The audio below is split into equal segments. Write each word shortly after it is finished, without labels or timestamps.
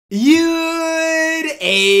It's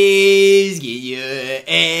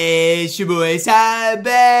your boy Ty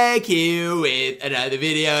back here with another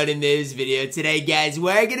video. And in this video today, guys,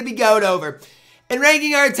 we're going to be going over and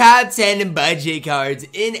ranking our top 10 budget cards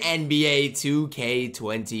in NBA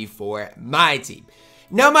 2K24 MyTEAM.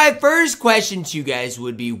 Now, my first question to you guys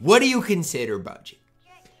would be, what do you consider budget?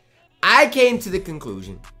 I came to the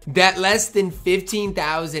conclusion that less than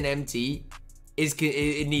 15,000 MT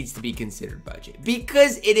it needs to be considered budget,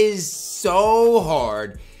 because it is so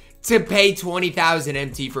hard to pay 20,000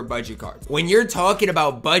 MT for budget cards. When you're talking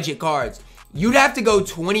about budget cards, you'd have to go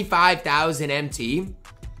 25,000 MT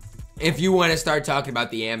if you want to start talking about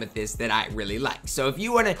the amethyst that I really like. So if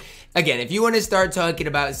you want to, again, if you want to start talking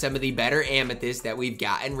about some of the better amethysts that we've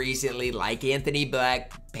gotten recently, like Anthony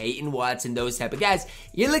Black, Peyton Watson, those type of guys,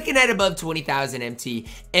 you're looking at above 20,000 MT.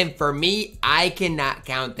 And for me, I cannot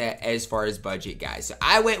count that as far as budget, guys. So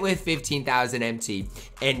I went with 15,000 MT,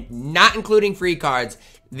 and not including free cards,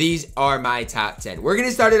 these are my top 10. We're going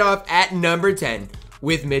to start it off at number 10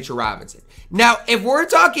 with Mitchell Robinson. Now, if we're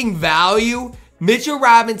talking value, Mitchell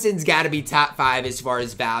Robinson's got to be top 5 as far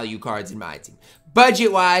as value cards in my team.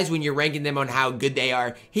 Budget-wise, when you're ranking them on how good they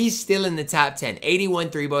are, he's still in the top 10. 81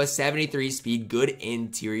 3-ball, 73 speed, good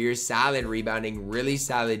interior, solid rebounding, really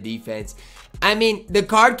solid defense. I mean, the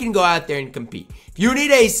card can go out there and compete. If you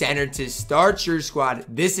need a center to start your squad,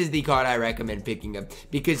 this is the card I recommend picking up,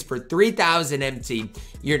 because for 3,000 MT,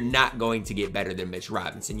 you're not going to get better than Mitchell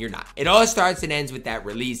Robinson. You're not. It all starts and ends with that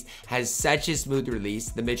release. Has such a smooth release.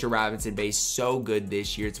 The Mitchell Robinson base so good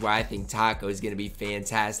this year. It's why I think Taco is going to be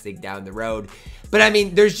fantastic down the road. But I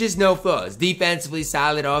mean, there's just no flaws. Defensively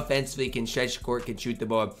solid, offensively can stretch the court, can shoot the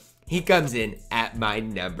ball. He comes in at my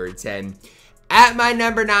number 10. At my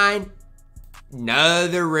number 9,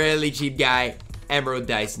 another really cheap guy, Emerald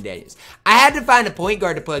Dyson Daniels. I had to find a point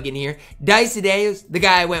guard to plug in here. Dyson Daniels, the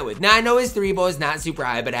guy I went with. Now, I know his 3-ball is not super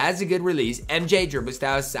high, but has a good release. MJ dribble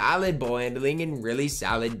style, solid ball handling, and really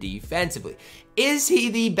solid defensively. Is he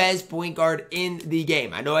the best point guard in the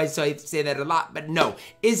game? I know I say that a lot, but no.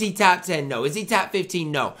 Is he top 10? No. Is he top 15?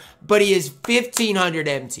 No. But he is 1,500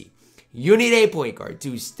 MT. You need a point guard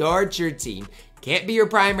to start your team. Can't be your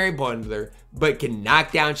primary bundler, but can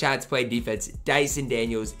knock down shots, play defense. Dyson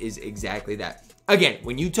Daniels is exactly that. Again,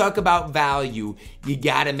 when you talk about value, you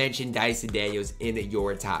gotta mention Dyson Daniels in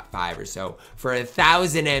your top 5 or so. For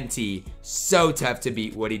 1,000 MT, so tough to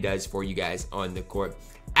beat what he does for you guys on the court.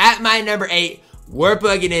 At my number 8, we're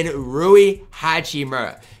plugging in Rui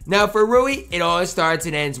Hachimura. Now for Rui, it all starts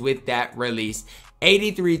and ends with that release.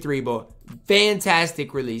 83 3-ball,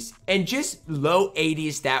 fantastic release, and just low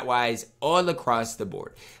 80s stat-wise all across the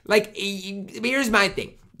board. Like, here's my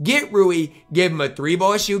thing. Get Rui, give him a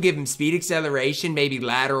 3-ball shoe, give him speed acceleration, maybe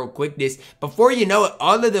lateral quickness. Before you know it,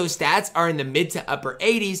 all of those stats are in the mid to upper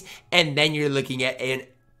 80s, and then you're looking at a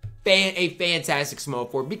fantastic small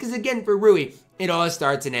forward. Because again, for Rui, it all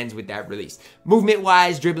starts and ends with that release.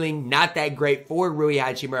 Movement-wise, dribbling, not that great for Rui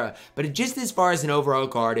Hachimura, but just as far as an overall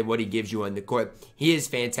card and what he gives you on the court, he is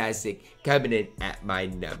fantastic, coming in at my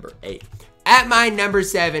number 8. At my number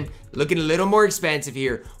 7, looking a little more expensive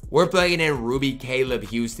here, we're plugging in Ruby Caleb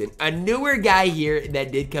Houston, a newer guy here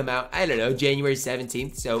that did come out, I don't know, January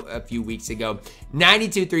 17th, so a few weeks ago.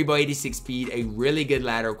 92 3-ball, 86 speed, a really good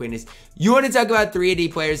lateral quickness. You want to talk about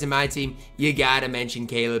 3D players in my team, you gotta mention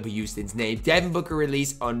Caleb Houston's name. Devin Booker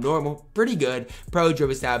release on normal, pretty good. Pro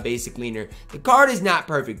dribble style, basic leaner. The card is not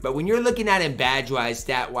perfect, but when you're looking at him badge-wise,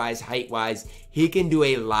 stat-wise, height-wise, he can do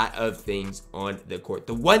a lot of things on the court.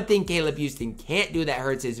 The one thing Caleb Houston can't do that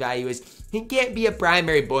hurts his value is he can't be a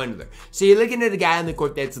primary bundler. So you're looking at a guy on the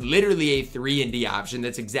court that's literally a 3-and-D option.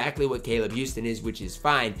 That's exactly what Caleb Houston is, which is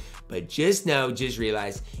fine. But just know, just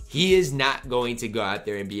realize, he is not going to go out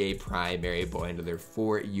there and be a primary bundler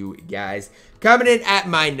for you guys. Coming in at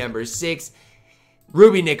my number 6,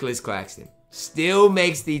 Ruby Nicholas Claxton. Still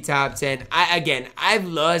makes the top 10. I've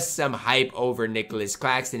lost some hype over Nicholas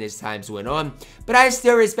Claxton as times went on, but I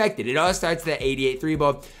still respect it. It all starts with that 88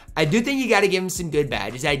 3-ball. I do think you got to give him some good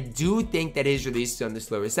badges. I do think that his release is on the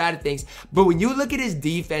slower side of things, but when you look at his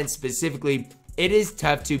defense specifically, it is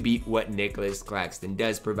tough to beat what Nicholas Claxton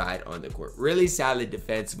does provide on the court. Really solid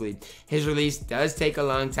defensively. His release does take a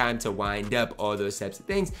long time to wind up, all those types of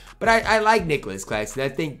things. But I like Nicholas Claxton. I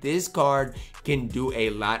think this card can do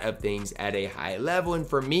a lot of things at a high level. And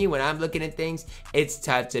for me, when I'm looking at things, it's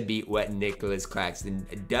tough to beat what Nicholas Claxton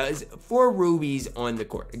does for Rubies on the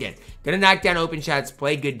court. Again, gonna knock down open shots,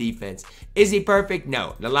 play good defense. Is he perfect?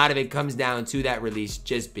 No. And a lot of it comes down to that release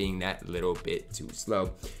just being that little bit too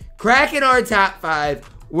slow. Cracking our top 5,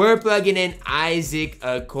 we're plugging in Isaac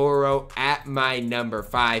Okoro at my number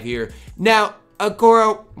 5 here. Now,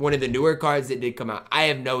 Okoro, one of the newer cards that did come out. I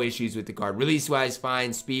have no issues with the card. Release-wise,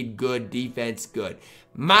 fine. Speed, good. Defense, good.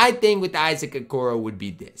 My thing with Isaac Okoro would be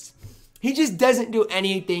this. He just doesn't do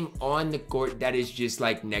anything on the court that is just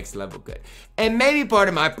like next level good. And maybe part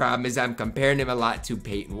of my problem is I'm comparing him a lot to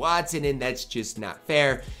Peyton Watson, and that's just not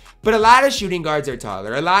fair. But a lot of shooting guards are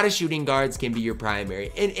taller. A lot of shooting guards can be your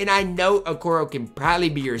primary. And I know Okoro can probably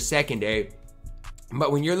be your secondary.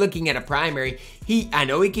 But when you're looking at a primary, I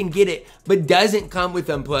know he can get it, but doesn't come with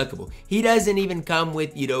unpluckable. He doesn't even come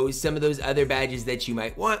with, you know, some of those other badges that you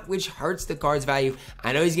might want, which hurts the card's value.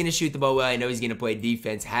 I know he's going to shoot the ball well. I know he's going to play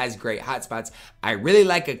defense, has great hotspots. I really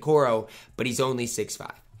like Okoro, but he's only 6'5".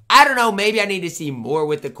 I don't know, maybe I need to see more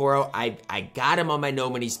with Okoro. I got him on my No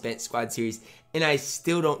Money Spent squad series, and I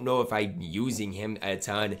still don't know if I'm using him a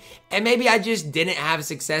ton. And maybe I just didn't have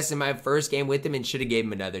success in my first game with him and should have gave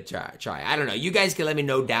him another try. I don't know. You guys can let me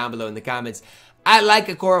know down below in the comments. I like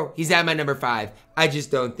Okoro. He's at my number 5. I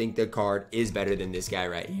just don't think the card is better than this guy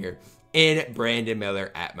right here. And Brandon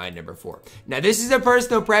Miller at my number 4. Now, this is a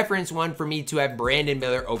personal preference one for me to have Brandon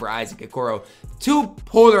Miller over Isaac Okoro. Two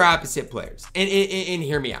polar opposite players. And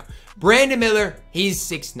hear me out. Brandon Miller, he's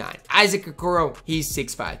 6'9". Isaac Okoro, he's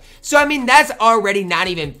 6'5". So, I mean, that's already not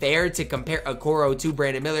even fair to compare Okoro to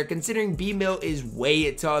Brandon Miller, considering B-Mill is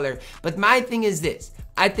way taller. But my thing is this.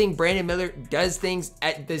 I think Brandon Miller does things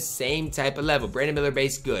at the same type of level. Brandon Miller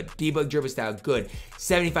base, good. Debug dribble style, good.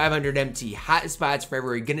 7,500 MT, hot spots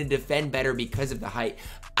forever. You're going to defend better because of the height.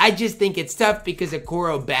 I just think it's tough because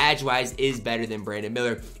Okoro badge-wise is better than Brandon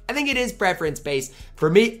Miller. I think it is preference-based. For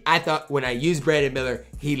me, I thought when I used Brandon Miller,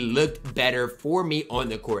 he looked better for me on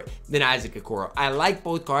the court than Isaac Okoro. I like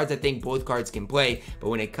both cards. I think both cards can play. But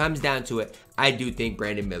when it comes down to it, I do think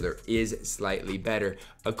Brandon Miller is slightly better.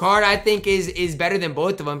 A card I think is better than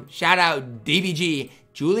both of them. Shout out DBG,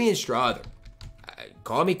 Julian Strawther.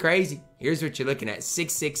 Call me crazy. Here's what you're looking at.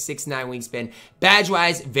 6'6", 6'9" wingspan.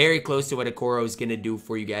 Badge-wise, very close to what Okoro is going to do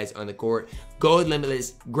for you guys on the court. Gold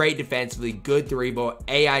limitless, great defensively, good 3-ball,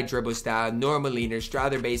 AI dribble style, normal leaner,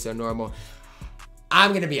 Strawther base on normal.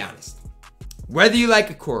 I'm going to be honest. Whether you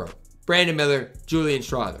like Okoro, Brandon Miller, Julian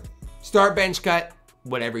Strawther, start bench cut,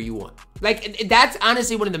 whatever you want. Like, that's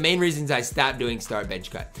honestly one of the main reasons I stopped doing start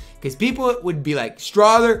bench cut. Because people would be like,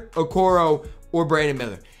 Strawther, Okoro, or Brandon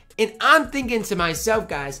Miller. And I'm thinking to myself,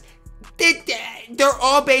 guys, they're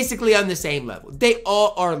all basically on the same level. They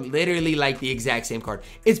all are literally like the exact same card.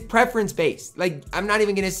 It's preference based. Like, I'm not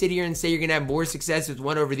even going to sit here and say you're going to have more success with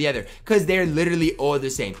one over the other because they're literally all the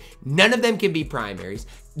same. None of them can be primaries.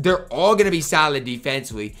 They're all going to be solid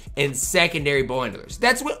defensively and secondary ball handlers.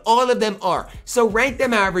 That's what all of them are. So rank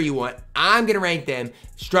them however you want. I'm going to rank them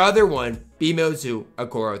Strawther 1, B-Mill 2,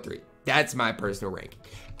 Okoro 3. That's my personal ranking.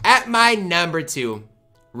 At my number 2,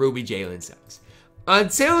 Ruby Jalen Suggs.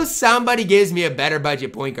 Until somebody gives me a better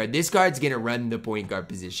budget point guard, this card's going to run the point guard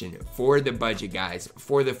position for the budget guys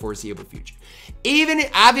for the foreseeable future. Even,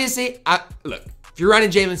 obviously, look, if you're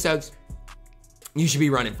running Jalen Suggs, you should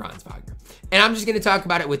be running Franz Wagner. And I'm just going to talk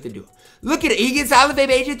about it with the duo. Look at it. He gets Hall of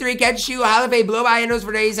Fame Agent 3, catch shoe, Hall of Fame blow by handles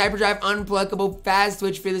for days, hyperdrive, unpluckable, fast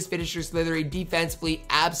twitch, fearless finisher, slithery, defensively,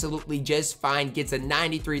 absolutely just fine. Gets a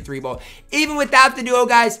 93 3-ball. Even without the duo,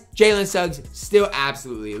 guys, Jalen Suggs, still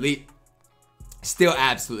absolutely elite. Still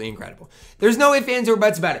absolutely incredible. There's no ifs, ands, or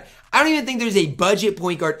buts about it. I don't even think there's a budget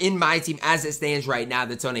point guard in my team as it stands right now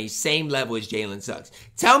that's on a same level as Jalen Suggs.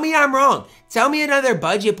 Tell me I'm wrong. Tell me another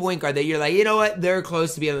budget point guard that you're like, you know what? They're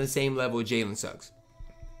close to being on the same level as Jalen Suggs.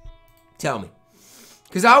 Tell me.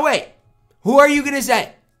 Because I'll wait. Who are you going to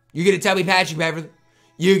say? You're going to tell me Patrick Beverly?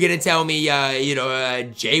 You're going to tell me,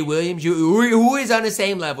 Jay Williams? Who is on the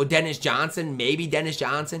same level? Dennis Johnson? Maybe Dennis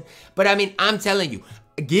Johnson? But, I mean, I'm telling you,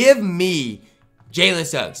 give me Jalen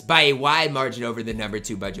Suggs by a wide margin over the number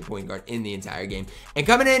 2 budget point guard in the entire game. And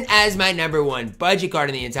coming in as my number 1 budget guard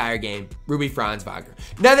in the entire game, Ruby Franz Wagner.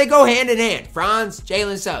 Now they go hand in hand. Franz,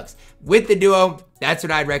 Jalen Suggs. With the duo, that's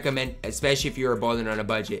what I'd recommend, especially if you're balling on a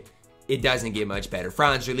budget. It doesn't get much better.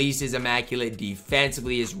 Franz release is immaculate.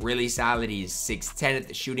 Defensively is really solid. He is 6'10" at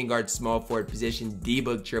the shooting guard, small forward position,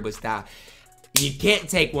 debug dribble style. You can't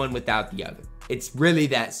take one without the other. It's really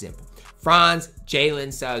that simple. Franz,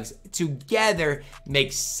 Jalen Suggs together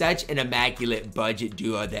make such an immaculate budget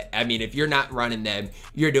duo that, I mean, if you're not running them,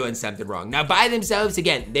 you're doing something wrong. Now, by themselves,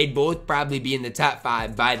 again, they'd both probably be in the top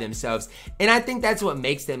 5 by themselves. And I think that's what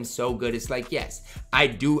makes them so good. It's like, yes, I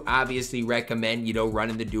do obviously recommend,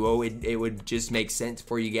 running the duo. It would just make sense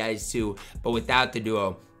for you guys too. But without the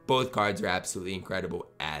duo, both cards are absolutely incredible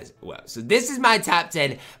as well. So this is my top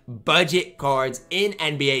 10 budget cards in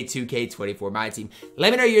NBA 2K24 MyTEAM.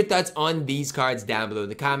 Let me know your thoughts on these cards down below in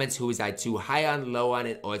the comments. Who was I too high on, low on,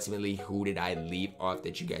 and ultimately who did I leave off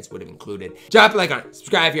that you guys would have included? Drop a like on it,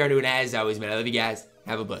 subscribe if you are new, and as always, man, I love you guys.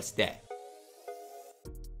 Have a blessed day.